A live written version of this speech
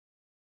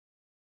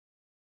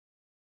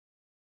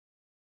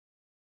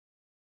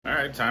All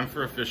right, time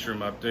for a fish room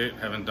update.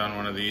 Haven't done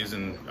one of these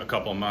in a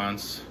couple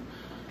months.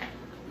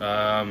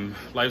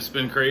 Life's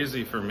been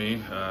crazy for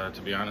me,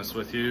 to be honest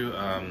with you.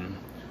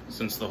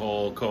 Since the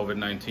whole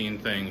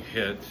COVID-19 thing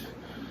hit,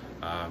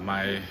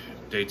 my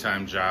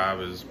daytime job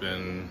has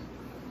been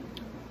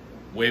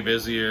way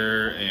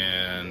busier,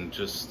 and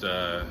just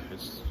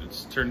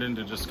it's turned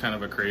into just kind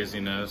of a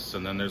craziness,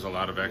 and then there's a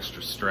lot of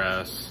extra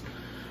stress,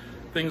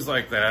 things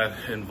like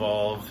that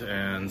involved,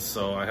 and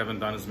so I haven't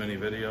done as many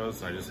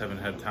videos. I just haven't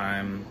had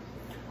time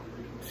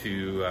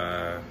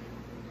to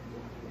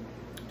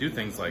do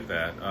things like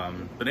that.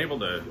 Been able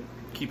to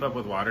keep up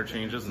with water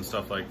changes and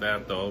stuff like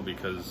that though,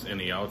 because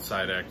any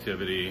outside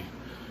activity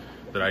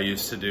that I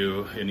used to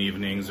do in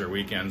evenings or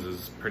weekends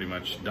is pretty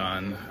much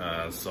done.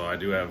 So I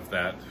do have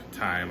that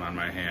time on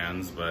my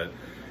hands, but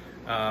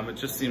it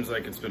just seems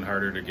like it's been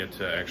harder to get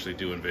to actually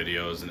doing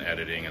videos and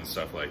editing and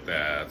stuff like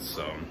that.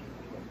 So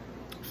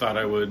thought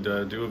I would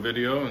do a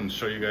video and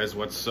show you guys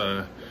what's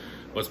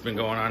been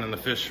going on in the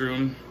fish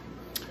room.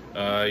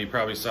 You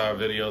probably saw a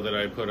video that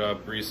I put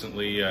up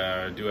recently.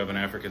 I do have an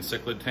African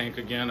cichlid tank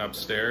again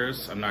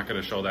upstairs. I'm not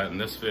going to show that in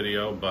this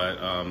video, but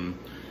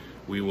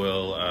we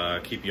will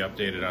keep you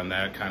updated on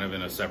that, kind of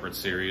in a separate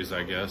series,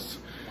 I guess.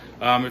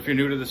 If you're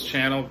new to this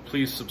channel,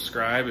 please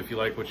subscribe if you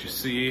like what you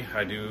see.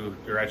 I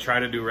try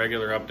to do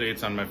regular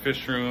updates on my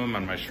fish room,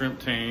 on my shrimp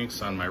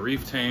tanks, on my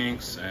reef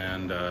tanks,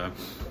 and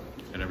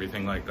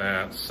everything like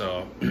that.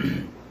 So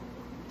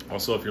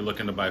also, if you're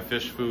looking to buy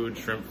fish food,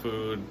 shrimp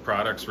food,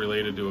 products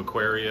related to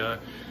aquaria,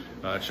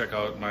 check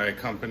out my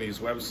company's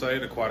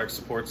website,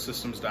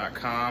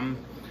 aquaticsupportsystems.com.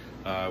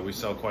 We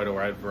sell quite a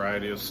wide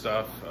variety of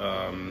stuff,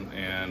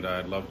 and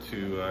I'd love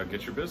to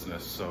get your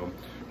business. So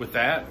with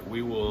that,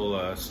 we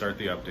will start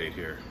the update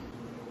here.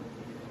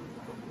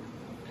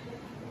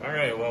 All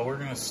right, well, we're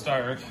gonna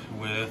start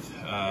with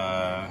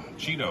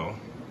Cheeto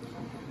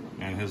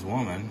and his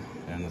woman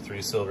and the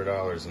 $3 silver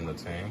in the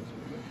tank.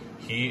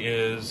 He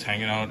is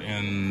hanging out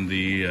in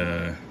the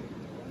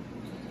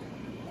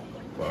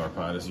flower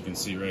pot, as you can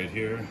see right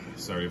here.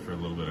 Sorry for a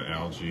little bit of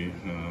algae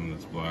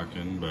that's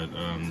blocking, but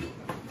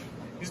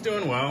he's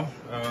doing well.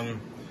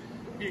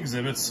 He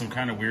exhibits some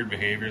kind of weird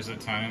behaviors at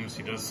times.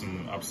 He does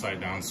some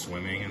upside down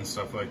swimming and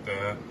stuff like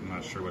that. I'm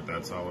not sure what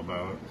that's all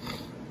about,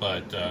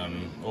 but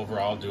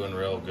overall doing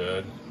real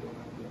good.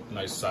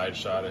 Nice side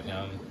shot of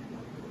him.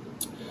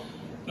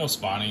 No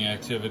spawning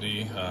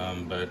activity,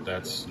 but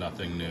that's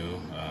nothing new.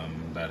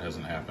 That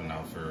hasn't happened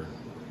now for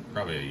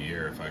probably a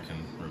year, if I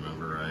can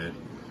remember right.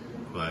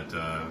 But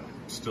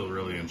still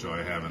really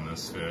enjoy having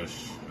this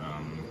fish.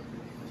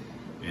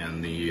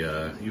 And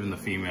even the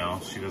female,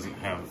 she doesn't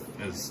have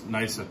as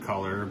nice a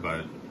color,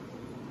 but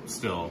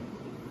still,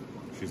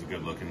 she's a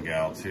good looking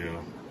gal too.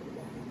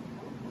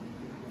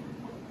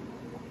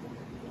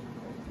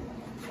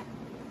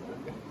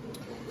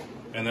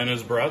 And then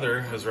his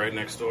brother is right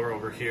next door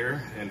over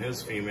here, and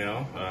his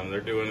female.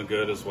 They're doing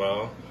good as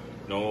well.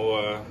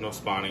 No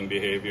spawning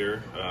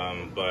behavior,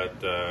 but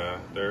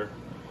they're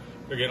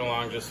getting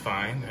along just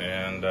fine,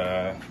 and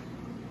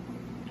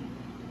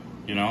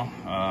you know,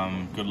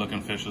 good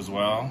looking fish as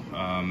well.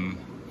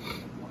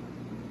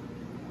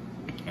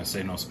 I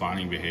say no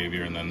spawning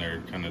behavior, and then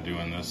they're kind of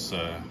doing this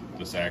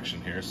this action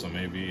here. So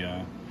maybe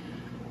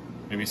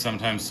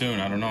sometime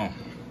soon. I don't know.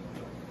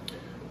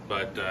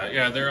 But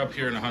yeah, they're up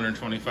here in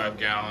 125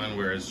 gallon,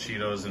 whereas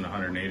Cheeto's in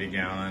 180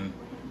 gallon.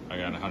 I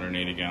got a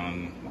 180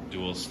 gallon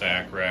dual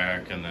stack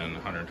rack, and then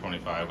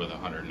 125 with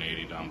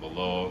 180 down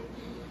below,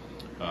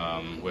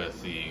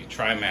 with the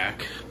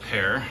Trimac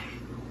pair.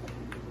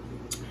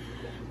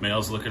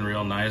 Male's looking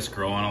real nice,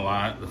 growing a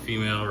lot. The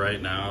female right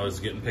now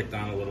is getting picked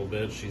on a little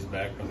bit. She's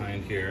back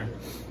behind here.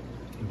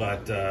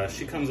 But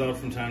she comes out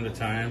from time to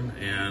time,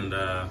 and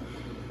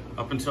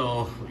up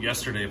until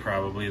yesterday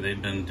probably,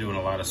 they'd been doing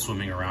a lot of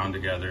swimming around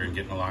together and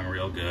getting along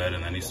real good,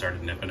 and then he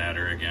started nipping at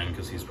her again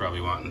because he's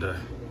probably wanting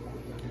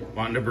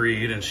to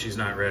breed, and she's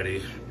not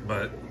ready.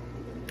 But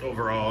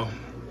overall,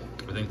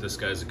 I think this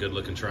guy's a good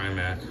looking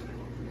Trimac.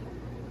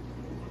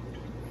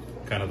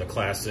 Kind of the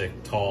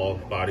classic tall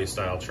body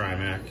style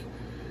Trimac.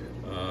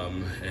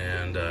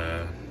 And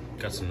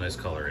got some nice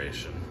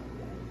coloration.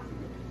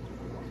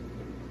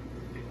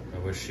 I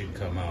wish she'd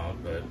come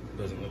out, but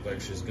doesn't look like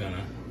she's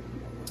gonna.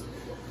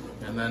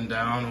 And then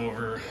down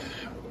over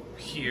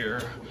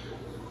here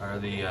are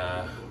the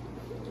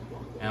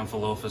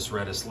Amphilophus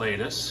redus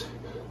latus.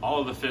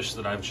 All of the fish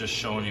that I've just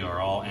shown you are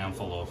all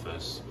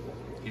Amphilophus.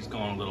 He's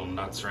going a little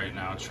nuts right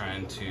now,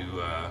 trying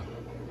to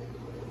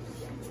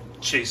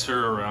chase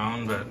her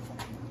around, but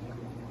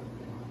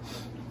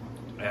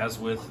as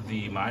with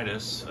the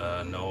Midas,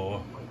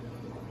 no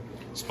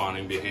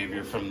spawning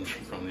behavior from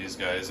these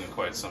guys in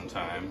quite some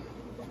time.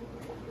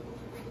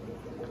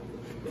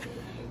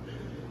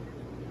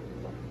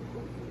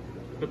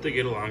 But they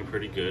get along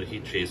pretty good. He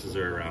chases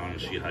her around,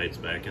 and she hides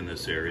back in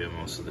this area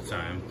most of the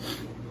time.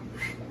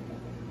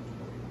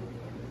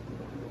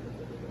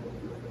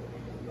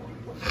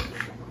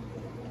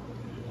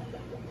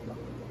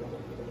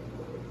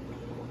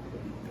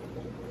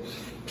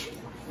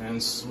 And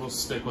we'll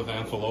stick with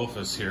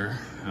Amphilophus here,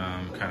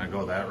 kind of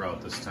go that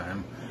route this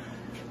time.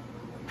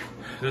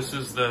 This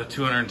is the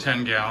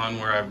 210 gallon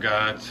where I've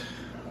got,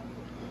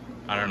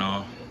 I don't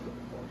know,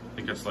 I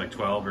think it's like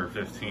 12 or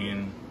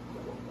 15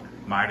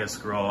 Midas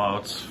grow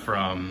outs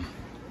from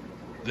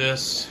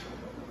this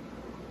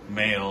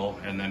male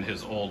and then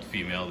his old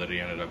female that he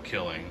ended up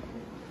killing.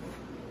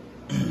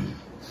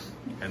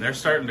 And they're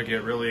starting to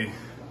get really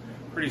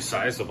pretty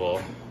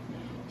sizable,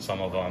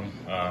 some of them.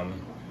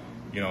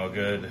 You know, a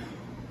good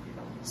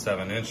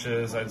 7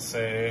 inches, I'd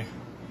say.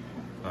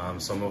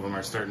 Some of them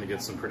are starting to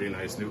get some pretty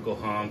nice nuchal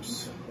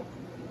humps.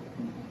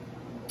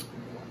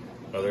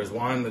 There's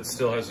one that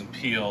still hasn't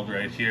peeled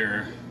right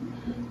here.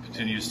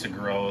 Continues to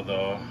grow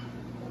though.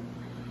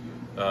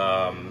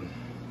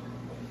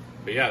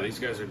 But yeah, these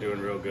guys are doing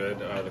real good.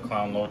 The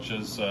clown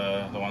loaches,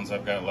 the ones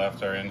I've got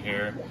left are in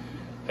here.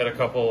 Had a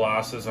couple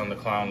losses on the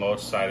clown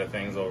loach side of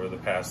things over the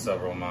past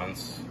several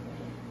months.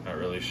 Not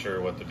really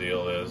sure what the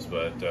deal is,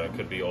 but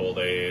could be old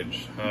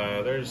age.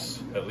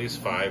 There's at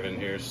least 5 in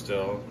here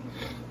still.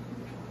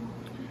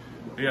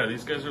 But yeah,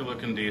 these guys are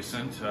looking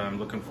decent. I'm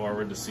looking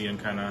forward to seeing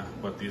kind of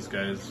what these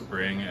guys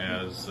bring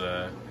as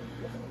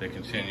they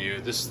continue.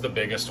 This is the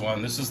biggest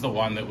one. This is the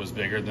one that was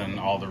bigger than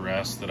all the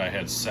rest that I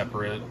had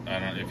separate. I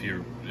don't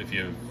know if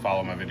you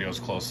follow my videos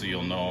closely,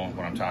 you'll know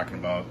what I'm talking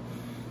about.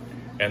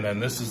 And then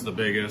this is the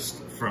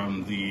biggest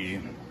from the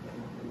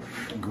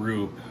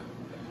group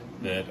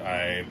that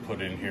I put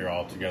in here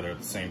all together at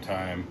the same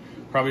time.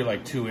 Probably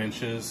like 2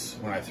 inches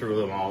when I threw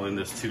them all in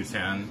this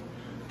 210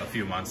 a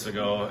few months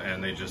ago,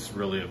 and they just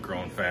really have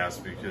grown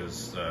fast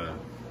because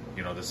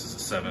you know, this is a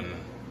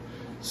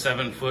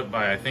 7 foot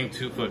by I think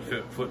 2 foot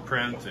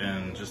footprint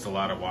and just a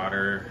lot of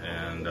water,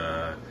 and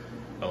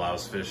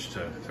allows fish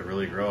to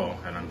really grow.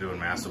 And I'm doing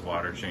massive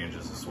water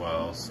changes as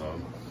well. So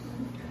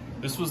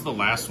this was the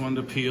last one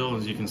to peel.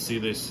 As you can see,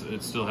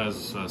 it still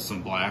has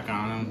some black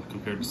on them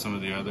compared to some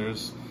of the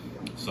others.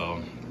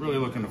 So really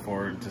looking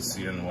forward to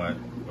seeing what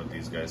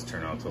these guys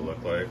turn out to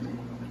look like.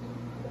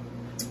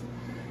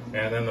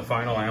 And then the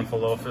final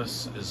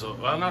Amphilophus is,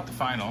 well, not the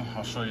final,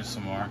 I'll show you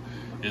some more,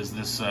 is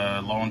this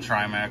lone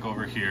Trimac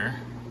over here.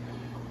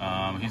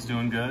 He's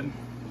doing good.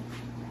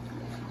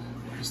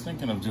 Just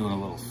thinking of doing a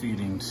little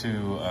feeding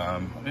too.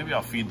 Maybe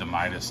I'll feed the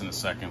Midas in a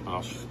second, but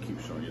I'll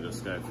keep showing you this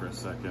guy for a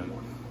second.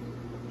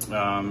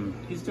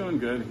 He's doing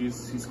good.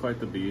 He's quite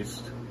the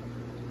beast.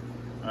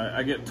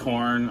 I get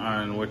torn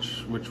on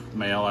which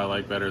male I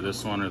like better,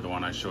 this one or the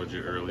one I showed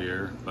you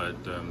earlier, but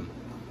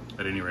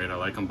at any rate, I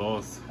like them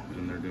both,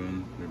 and they're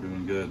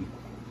doing good.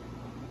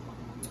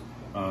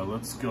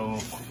 Let's go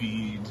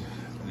feed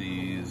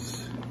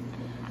these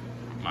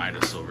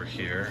Midas over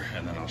here,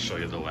 and then I'll show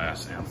you the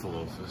last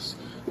Amphilophus.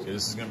 Okay,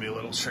 this is gonna be a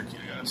little tricky.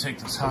 I gotta take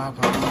the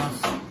top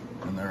off,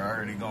 and they're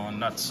already going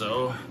nuts.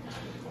 So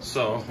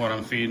what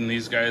I'm feeding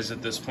these guys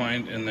at this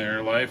point in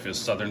their life is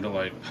Southern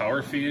Delight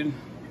Power Feed,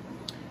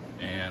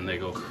 and they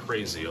go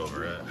crazy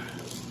over it.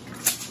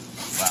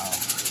 Wow,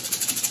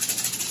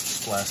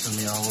 splashing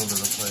me all over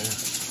the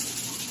place.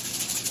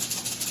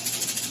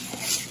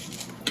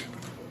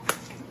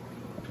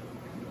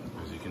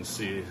 As you can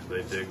see,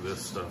 they dig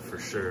this stuff for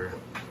sure.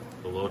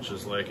 The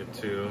loaches like it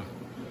too.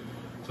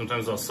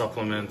 Sometimes I'll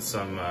supplement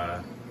some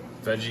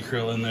veggie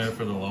krill in there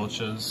for the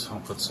loaches.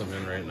 I'll put some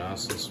in right now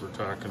since we're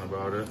talking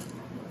about it.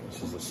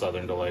 This is the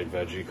Southern Delight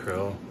veggie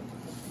krill.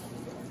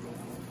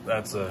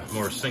 That's a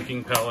more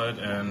sinking pellet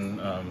and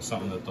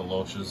something that the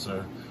loaches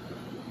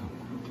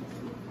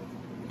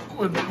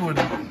would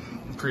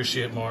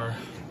appreciate more.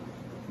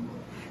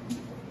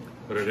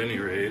 But at any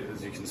rate,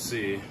 as you can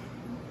see,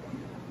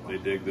 they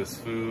dig this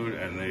food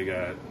and they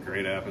got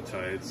great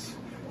appetites.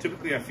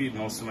 Typically I feed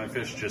most of my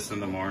fish just in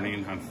the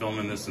morning. I'm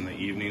filming this in the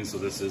evening, so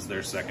this is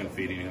their second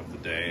feeding of the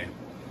day.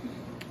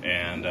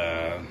 And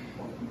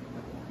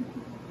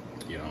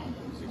you know,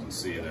 as you can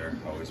see, they're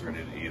always ready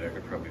to eat. I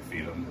could probably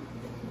feed them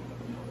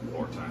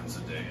 4 times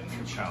a day and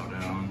then chow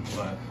down.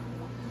 But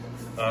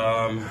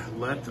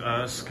let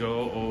us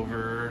go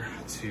over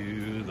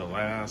to the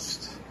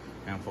last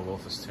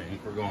Amphilophus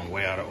tank. We're going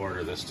way out of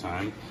order this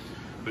time.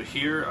 But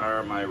here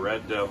are my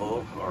red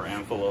devil or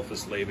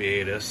Amphilophus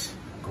labiatus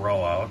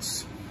grow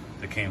outs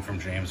that came from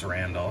James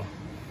Randall.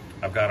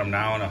 I've got them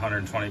now in a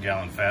 120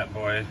 gallon fat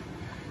boy,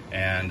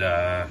 and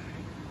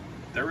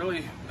they're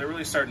really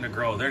starting to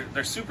grow.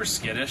 They're super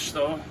skittish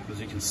though, as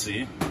you can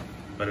see,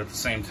 but at the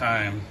same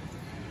time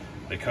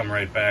they come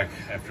right back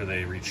after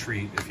they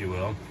retreat, if you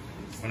will.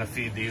 I'm gonna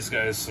feed these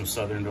guys some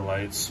Southern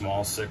Delight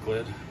small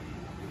cichlid,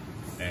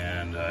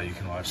 and you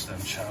can watch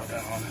them chow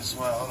down as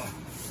well.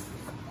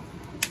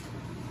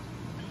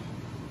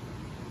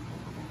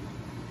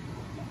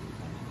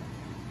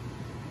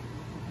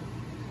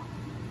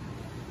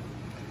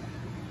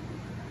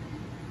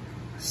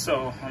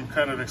 So I'm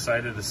kind of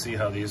excited to see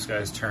how these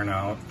guys turn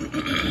out.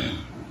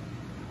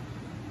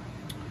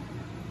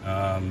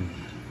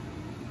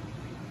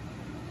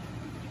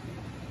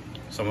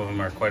 Some of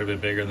them are quite a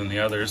bit bigger than the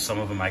others. Some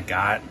of them I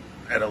got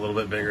at a little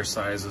bit bigger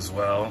size as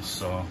well.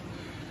 So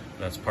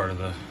that's part of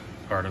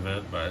part of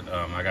it, but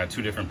I got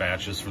 2 different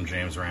batches from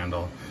James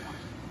Randall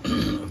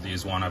of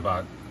these. One I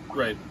bought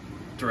right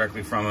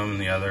directly from him, and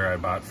the other I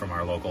bought from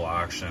our local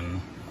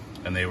auction,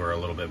 and they were a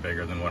little bit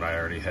bigger than what I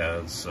already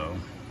had. So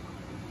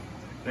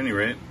at any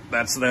rate,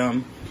 that's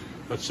them.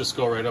 Let's just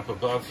go right up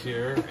above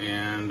here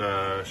and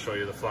show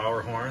you the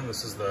flower horn.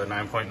 This is the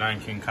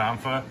 9.9 King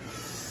Comfa.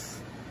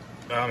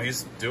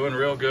 He's doing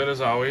real good as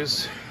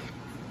always.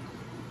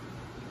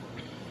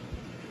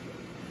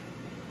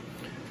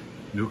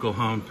 Nuchal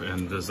hump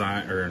and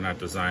design, or not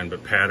design,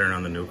 but pattern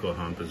on the nuchal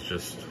hump is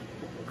just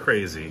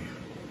crazy.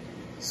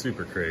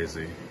 Super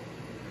crazy.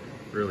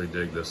 Really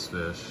dig this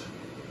fish.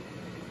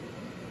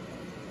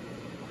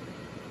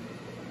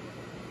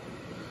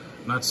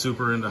 Not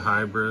super into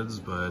hybrids,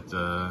 but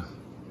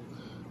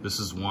this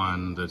is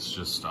one that's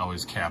just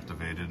always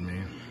captivated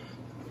me.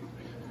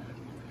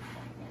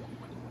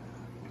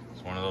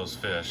 It's one of those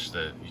fish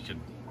that you could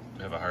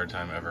have a hard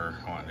time ever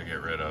wanting to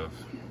get rid of.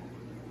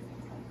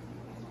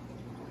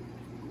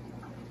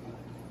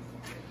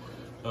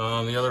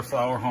 The other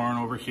flower horn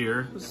over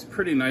here, this is a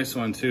pretty nice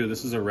one too.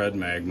 This is a red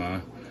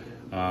magma.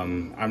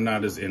 I'm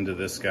not as into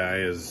this guy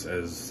as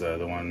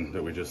the one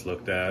that we just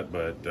looked at,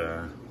 but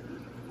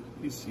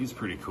he's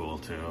pretty cool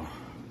too.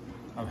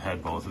 I've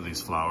had both of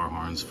these flower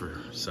horns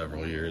for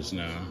several years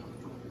now.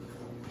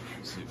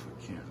 Let's see if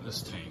we can.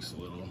 This tank's a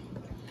little,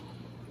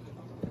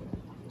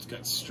 it's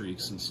got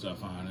streaks and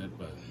stuff on it,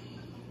 but.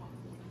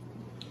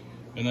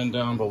 And then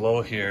down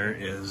below here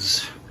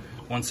is,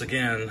 once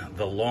again,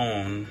 the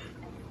lone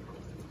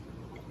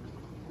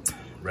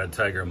Red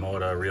Tiger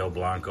Moda Rio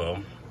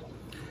Blanco.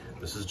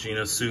 This is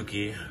Gina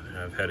Suki.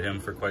 I've had him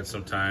for quite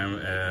some time.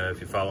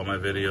 If you follow my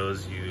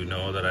videos, you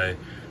know that I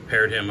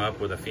paired him up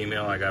with a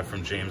female I got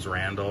from James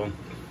Randall,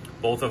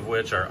 both of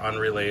which are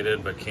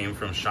unrelated but came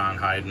from Sean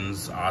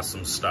Hyden's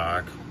awesome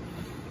stock.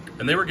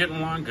 And they were getting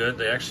along good.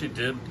 They actually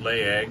did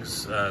lay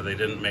eggs. They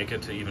didn't make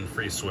it to even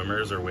free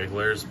swimmers or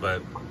wigglers,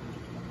 but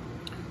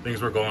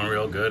things were going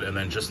real good. And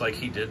then just like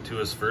he did to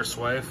his first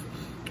wife,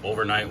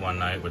 overnight one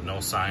night with no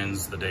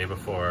signs the day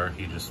before,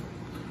 he just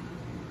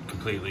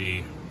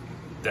completely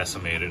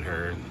decimated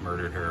her,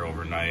 murdered her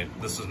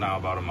overnight. This is now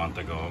about a month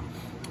ago.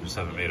 I just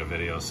haven't made a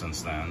video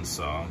since then,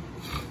 so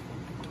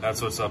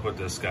that's what's up with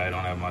this guy. I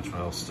don't have much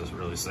else to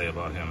really say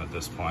about him at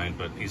this point,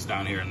 but he's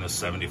down here in this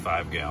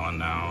 75 gallon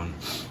now, and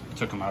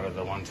took him out of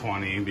the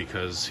 120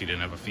 because he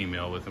didn't have a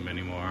female with him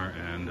anymore,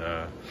 and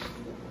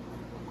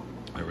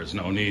there was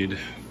no need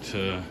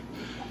to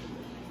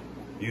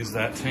use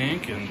that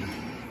tank, and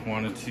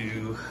wanted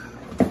to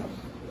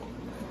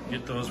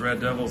get those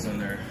red devils in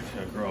there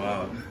to grow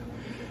out.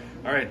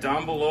 All right,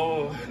 down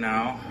below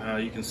now,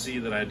 you can see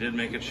that I did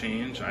make a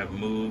change. I've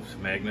moved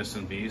Magnus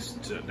and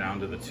Beast down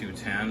to the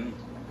 210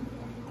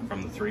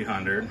 from the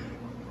 300.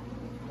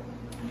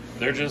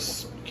 They're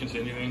just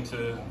continuing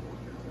to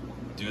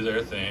do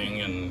their thing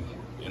and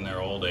in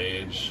their old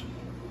age,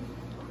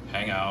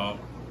 hang out,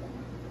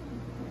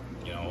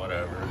 you know,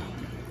 whatever.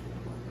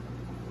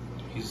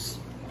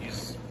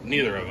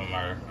 Neither of them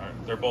are,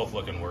 they're both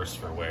looking worse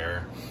for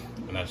wear,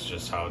 and that's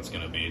just how it's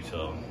gonna be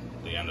till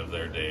the end of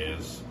their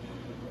days.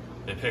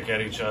 They pick at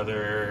each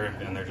other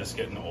and they're just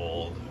getting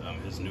old.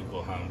 His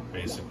nuchal hump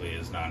basically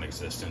is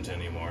non-existent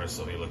anymore,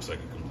 so he looks like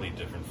a complete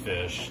different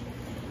fish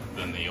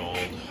than the old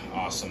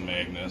awesome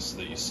Magnus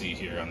that you see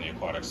here on the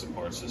Aquatic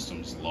Support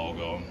Systems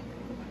logo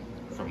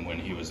from when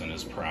he was in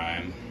his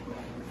prime.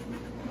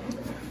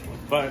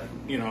 But,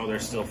 you know, they're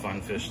still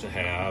fun fish to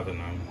have,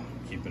 and I'm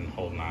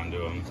holding on to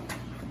them.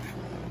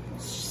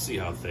 Let's see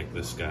how thick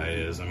this guy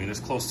is. I mean, it's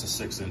close to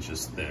 6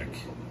 inches thick.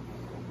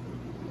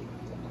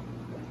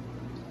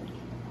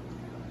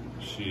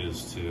 She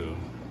is too.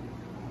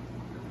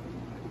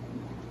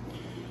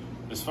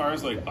 As far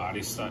as like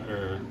body style,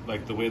 or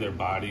like the way their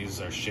bodies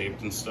are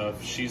shaped and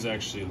stuff, she's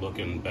actually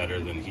looking better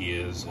than he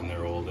is in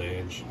their old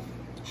age.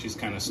 She's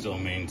kind of still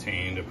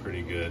maintained a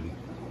pretty good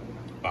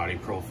body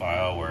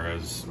profile,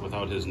 whereas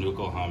without his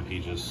nuchal hump,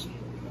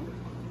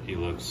 he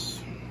looks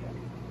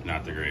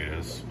not the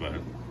greatest, but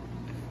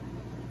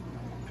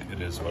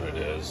it is what it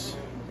is.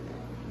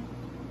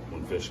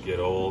 When fish get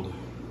old.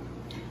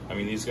 I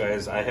mean, these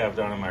guys, I have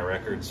down in my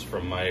records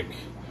from Mike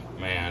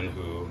Mann,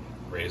 who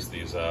raised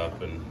these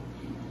up and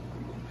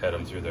had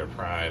them through their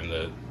prime,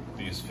 that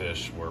these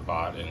fish were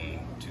bought in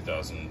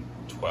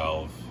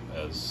 2012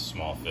 as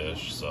small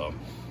fish, so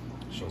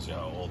shows you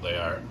how old they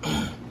are.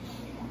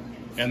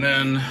 And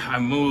then I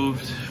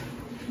moved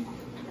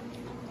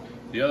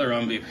the other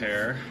Umbi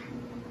pair,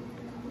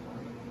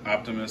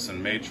 Optimus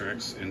and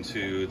Matrix,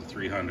 into the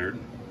 300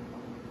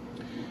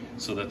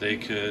 so that they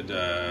could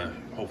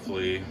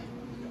hopefully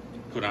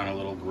put on a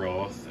little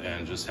growth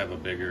and just have a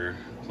bigger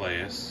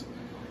place.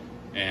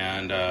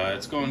 And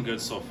it's going good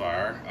so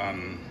far.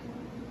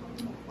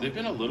 They've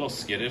been a little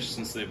skittish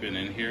since they've been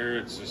in here.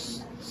 It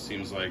just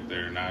seems like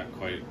they're not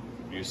quite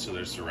used to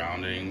their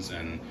surroundings,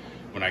 and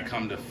when I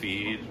come to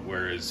feed,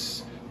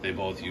 whereas they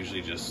both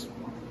usually just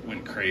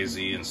went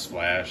crazy and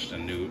splashed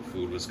and knew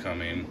food was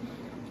coming,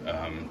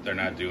 they're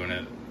not doing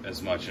it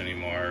as much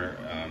anymore.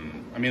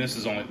 I mean, this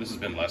has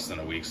been less than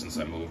a week since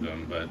I moved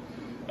them, but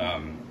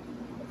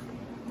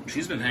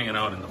she's been hanging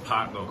out in the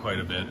pot though quite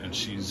a bit, and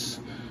she's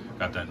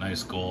got that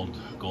nice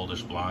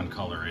goldish blonde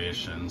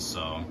coloration,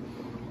 so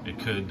it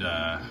could,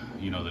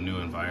 you know, the new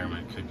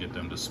environment could get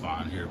them to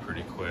spawn here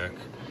pretty quick.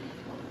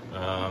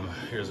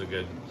 Here's a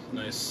good,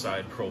 nice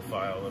side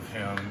profile of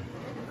him.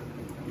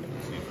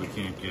 See if we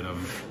can't get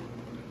him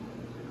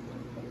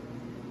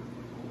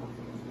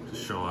to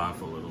show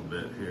off a little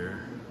bit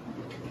here.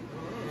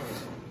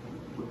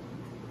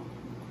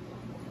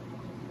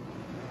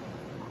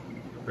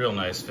 Real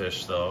nice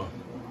fish though.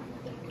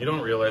 You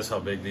don't realize how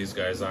big these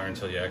guys are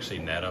until you actually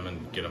net them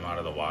and get them out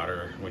of the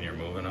water when you're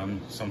moving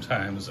them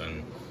sometimes,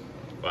 and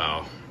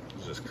wow,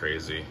 it's just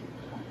crazy.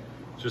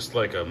 Just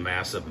like a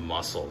massive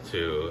muscle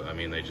too. I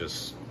mean,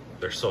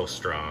 they're so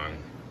strong.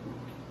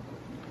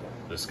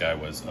 This guy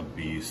was a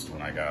beast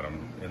when I got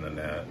him in the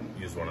net.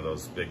 Used one of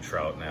those big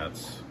trout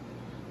nets.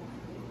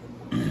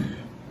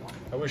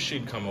 I wish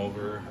she'd come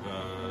over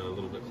a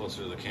little bit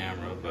closer to the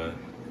camera, but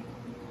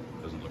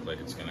it doesn't look like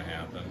it's gonna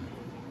happen.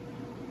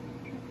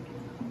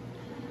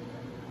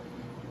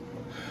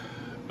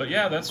 But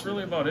yeah, that's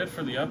really about it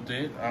for the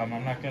update. I'm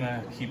not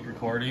gonna keep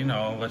recording.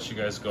 I'll let you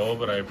guys go,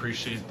 but I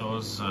appreciate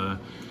those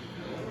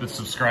that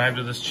subscribe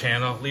to this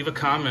channel. Leave a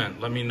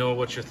comment. Let me know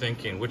what you're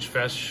thinking. Which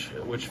fish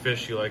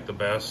you like the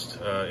best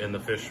in the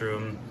fish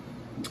room.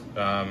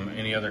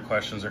 Any other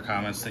questions or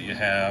comments that you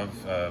have,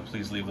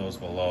 please leave those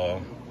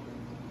below.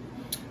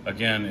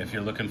 Again, if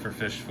you're looking for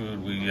fish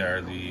food, we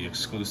are the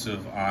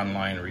exclusive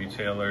online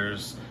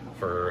retailers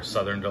for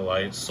Southern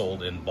Delight,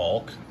 sold in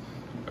bulk.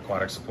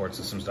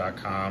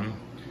 AquaticSupportSystems.com.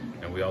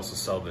 And we also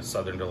sell the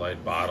Southern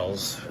Delight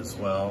bottles as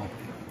well.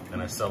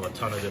 And I sell a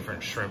ton of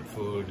different shrimp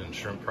food and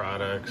shrimp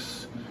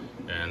products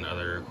and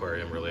other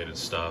aquarium related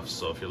stuff.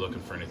 So if you're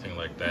looking for anything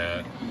like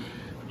that,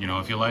 you know,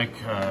 if you want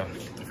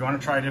to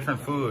try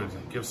different food,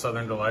 give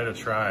Southern Delight a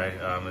try.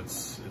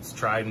 It's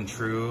tried and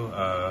true.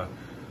 A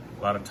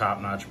lot of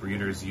top-notch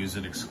breeders use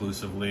it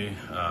exclusively.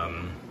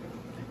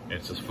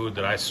 It's a food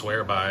that I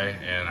swear by,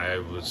 and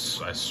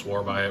I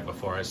swore by it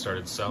before I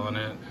started selling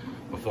it.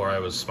 Before I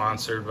was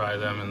sponsored by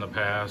them in the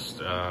past,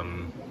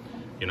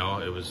 you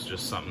know, it was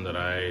just something that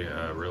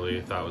I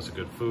really thought was a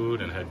good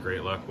food and had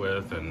great luck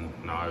with, and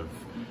now I've,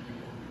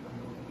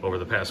 over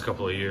the past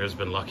couple of years,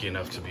 been lucky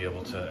enough to be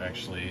able to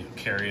actually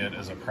carry it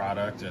as a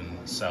product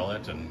and sell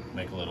it and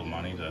make a little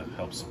money to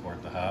help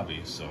support the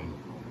hobby. So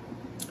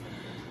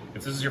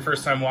if this is your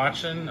first time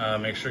watching,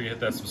 make sure you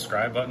hit that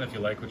subscribe button if you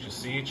like what you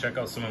see. Check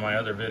out some of my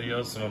other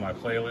videos, some of my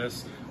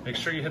playlists. Make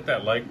sure you hit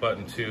that like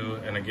button too,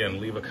 and again,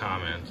 leave a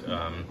comment.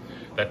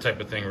 That type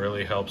of thing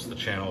really helps the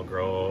channel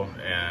grow,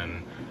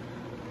 and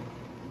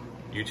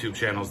YouTube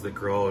channels that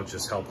grow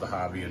just help the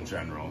hobby in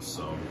general.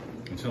 So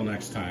until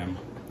next time.